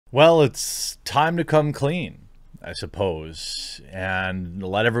Well, it's time to come clean, I suppose, and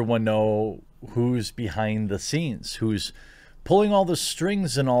let everyone know who's behind the scenes, who's pulling all the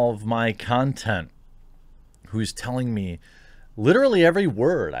strings in all of my content, who's telling me literally every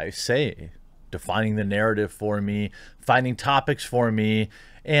word I say, defining the narrative for me, finding topics for me,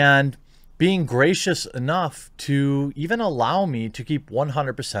 and being gracious enough to even allow me to keep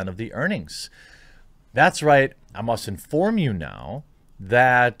 100% of the earnings. That's right. I must inform you now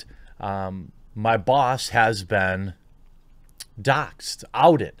that my boss has been doxxed,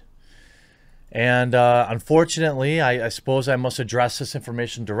 outed. And unfortunately, I suppose I must address this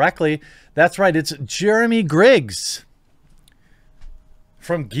information directly. That's right. It's Jeremy Griggs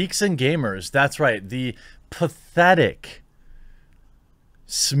from Geeks and Gamers. That's right. The pathetic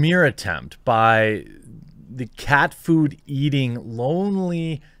smear attempt by the cat food eating,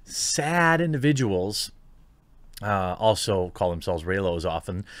 lonely, sad individuals, also call themselves Raylos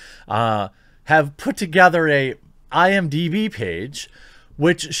often, have put together a IMDb page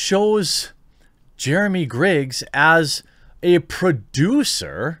which shows Jeremy Griggs as a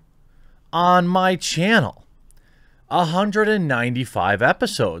producer on my channel. 195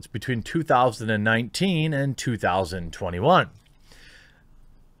 episodes between 2019 and 2021.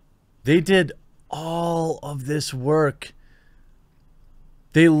 They did all of this work.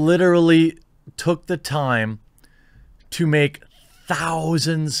 They literally took the time to make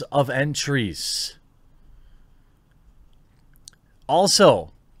thousands of entries.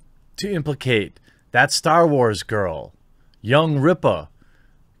 Also, to implicate that Star Wars girl, Young Ripa,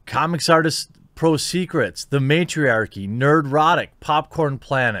 Comics Artist Pro Secrets, The Matriarchy, Nerdrotic, Popcorn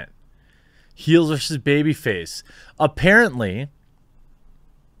Planet, Heels vs. Babyface. Apparently,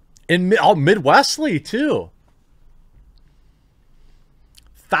 in Midwestly too.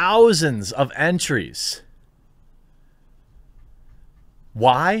 Thousands of entries.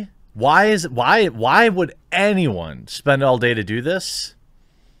 Why? Why would anyone spend all day to do this?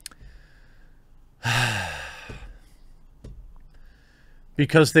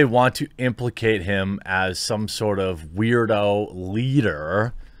 Because they want to implicate him as some sort of weirdo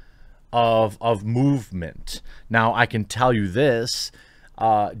leader of movement. Now, I can tell you this.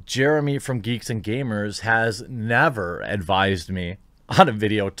 Jeremy from Geeks and Gamers has never advised me on a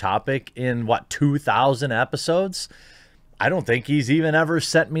video topic in, what, 2,000 episodes? I don't think he's even ever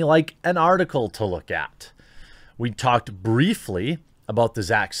sent me, like, an article to look at. We talked briefly about the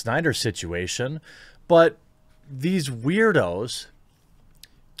Zack Snyder situation, but these weirdos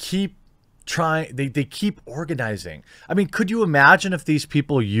keep trying, they keep organizing. I mean, could you imagine if these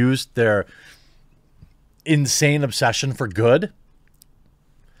people used their insane obsession for good?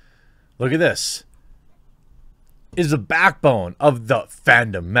 Look at this. Is the backbone of the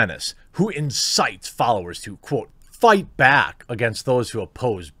fandom menace who incites followers to, quote, fight back against those who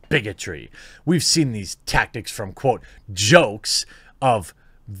oppose bigotry. We've seen these tactics from, quote, jokes of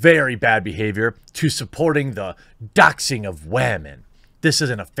very bad behavior to supporting the doxing of women. This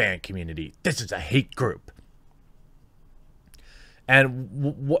isn't a fan community. This is a hate group.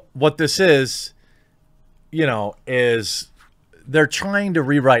 And what this is, you know, is they're trying to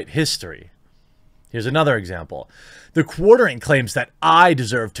rewrite history. Here's another example. The Quartering claims that I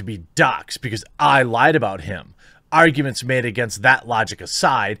deserve to be doxxed because I lied about him. Arguments made against that logic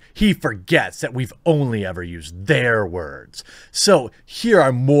aside, he forgets that we've only ever used their words. So here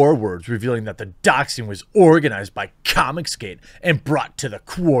are more words revealing that the doxing was organized by Comicsgate and brought to the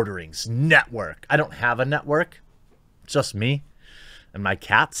Quarterings network. I don't have a network. It's just me and my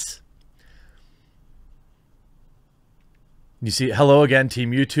cats. You see, hello again,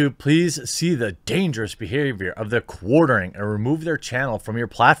 Team YouTube. Please see the dangerous behavior of the Quartering and remove their channel from your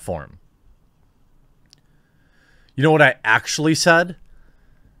platform. You know what I actually said?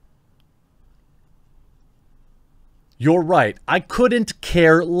 You're right. I couldn't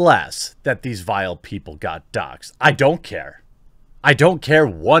care less that these vile people got doxxed. I don't care. I don't care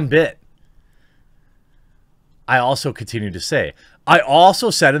one bit. I also continue to say, I also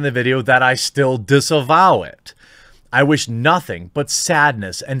said in the video that I still disavow it. I wish nothing but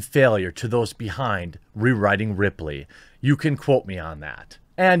sadness and failure to those behind rewriting Ripley. You can quote me on that.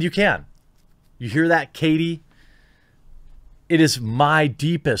 And you can. You hear that, Katie? It is my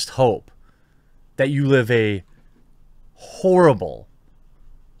deepest hope that you live a horrible,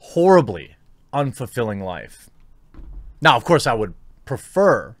 horribly unfulfilling life. Now, of course, I would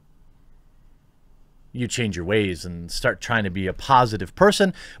prefer you change your ways and start trying to be a positive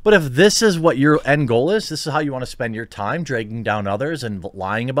person. But if this is what your end goal is, this is how you want to spend your time, dragging down others and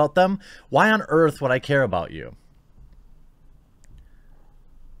lying about them, why on earth would I care about you?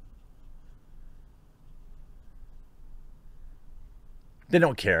 They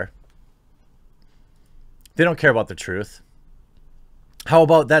don't care. They don't care about the truth. How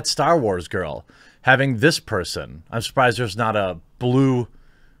about that Star Wars girl having this person? I'm surprised there's not a blue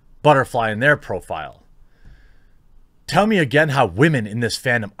butterfly in their profile. Tell me again how women in this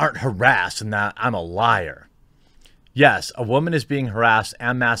fandom aren't harassed and that I'm a liar. Yes, a woman is being harassed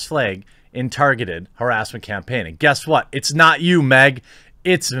and mass flagged in targeted harassment campaign. And guess what? It's not you, Meg.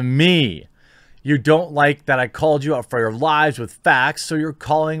 It's me. You don't like that I called you out for your lies with facts, so you're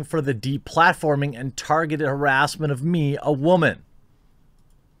calling for the deplatforming and targeted harassment of me, a woman.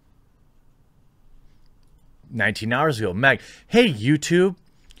 19 hours ago, Meg. Hey, YouTube.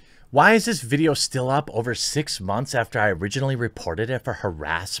 Why is this video still up over 6 months after I originally reported it for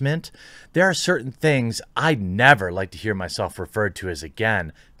harassment? There are certain things I'd never like to hear myself referred to as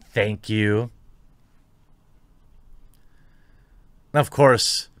again. Thank you. Of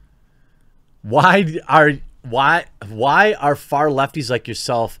course, why are far lefties like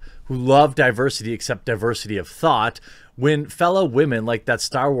yourself who love diversity accept diversity of thought when fellow women like that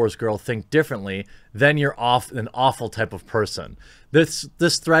Star Wars girl think differently? Then you're an awful type of person. This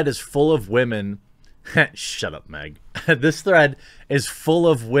thread is full of women. Shut up, Meg. This thread is full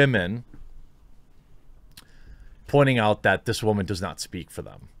of women pointing out that this woman does not speak for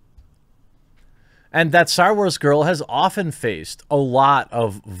them. And that Star Wars girl has often faced a lot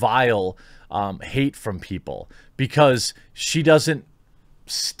of vile hate from people because she doesn't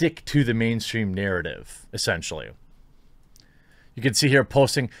stick to the mainstream narrative, essentially. You can see here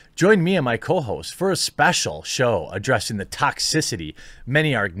posting, join me and my co-host for a special show addressing the toxicity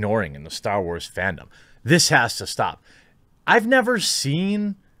many are ignoring in the Star Wars fandom. This has to stop. I've never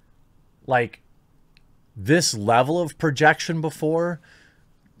seen like this level of projection before.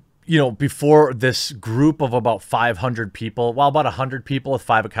 You know, before this group of about 500 people, well, about 100 people with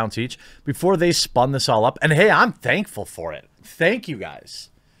 5 accounts each, before they spun this all up. And hey, I'm thankful for it. Thank you guys.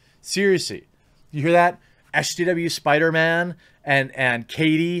 Seriously. You hear that? SJW Spider-Man and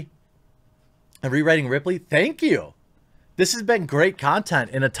Katie and Rewriting Ripley. Thank you. This has been great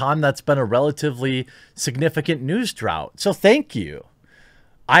content in a time that's been a relatively significant news drought. So thank you.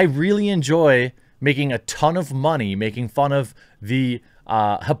 I really enjoy making a ton of money, making fun of the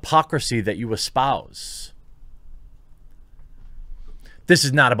hypocrisy that you espouse. This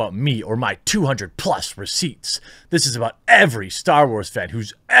is not about me or my 200 plus receipts. This is about every Star Wars fan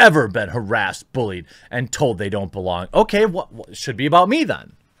who's ever been harassed, bullied, and told they don't belong. Okay, what should be about me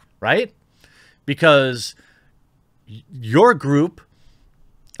then, right? Because your group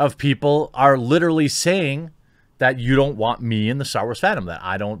of people are literally saying that you don't want me in the Star Wars fandom, that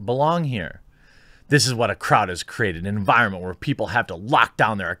I don't belong here. This is what a crowd has created, an environment where people have to lock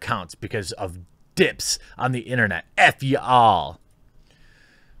down their accounts because of dips on the internet. F y'all.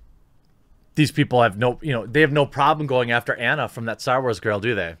 These people have no, they have no problem going after Anna from that Star Wars girl,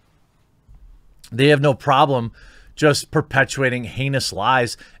 do they? They have no problem just perpetuating heinous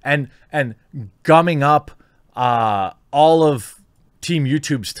lies and gumming up all of Team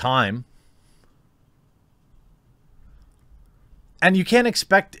YouTube's time. And you can't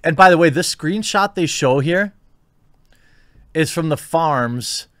expect, and by the way, this screenshot they show here is from the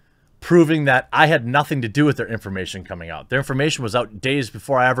farms proving that I had nothing to do with their information coming out. Their information was out days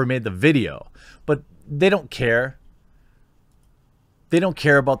before I ever made the video. But they don't care. They don't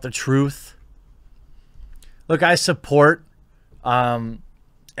care about the truth. Look, I support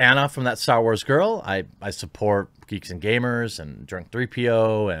Anna from that Star Wars girl. I support Geeks and Gamers and Drunk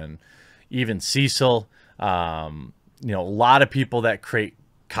 3PO and even Cecil. A lot of people that create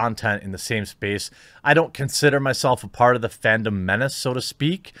content in the same space. I don't consider myself a part of the fandom menace, so to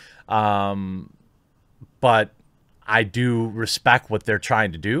speak. But I do respect what they're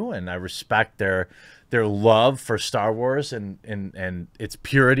trying to do, and I respect their love for Star Wars and its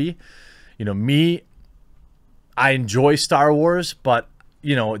purity. Me, I enjoy Star Wars, but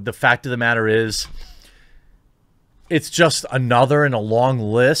the fact of the matter is it's just another in a long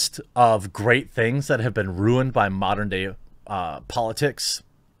list of great things that have been ruined by modern day politics.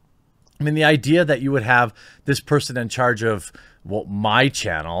 I mean, the idea that you would have this person in charge of, well, my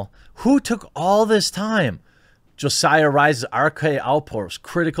channel, who took all this time? Josiah Rises, RK Outpost,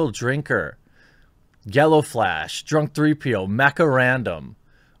 Critical Drinker, Yellow Flash, Drunk 3PO, Mecha Random,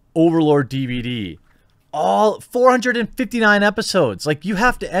 Overlord DVD, all 459 episodes. Like, you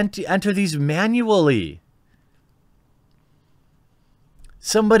have to enter these manually.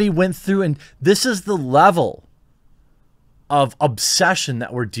 Somebody went through, and this is the level of obsession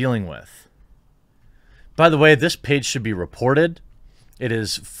that we're dealing with. By the way, this page should be reported. It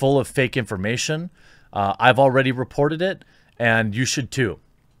is full of fake information. I've already reported it, and you should too.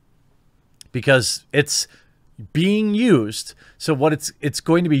 Because it's being used. So what it's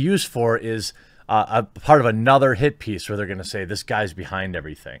going to be used for is a part of another hit piece where they're going to say this guy's behind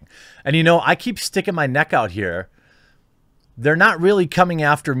everything. And you know, I keep sticking my neck out here. They're not really coming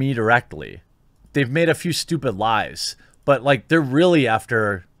after me directly. They've made a few stupid lies, but like they're really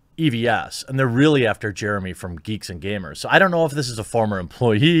after EVS, and they're really after Jeremy from Geeks and Gamers. So I don't know if this is a former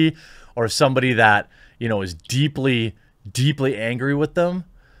employee or somebody that, you know, is deeply, deeply angry with them,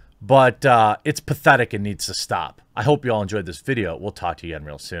 but it's pathetic and needs to stop. I hope you all enjoyed this video. We'll talk to you again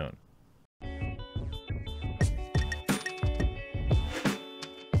real soon.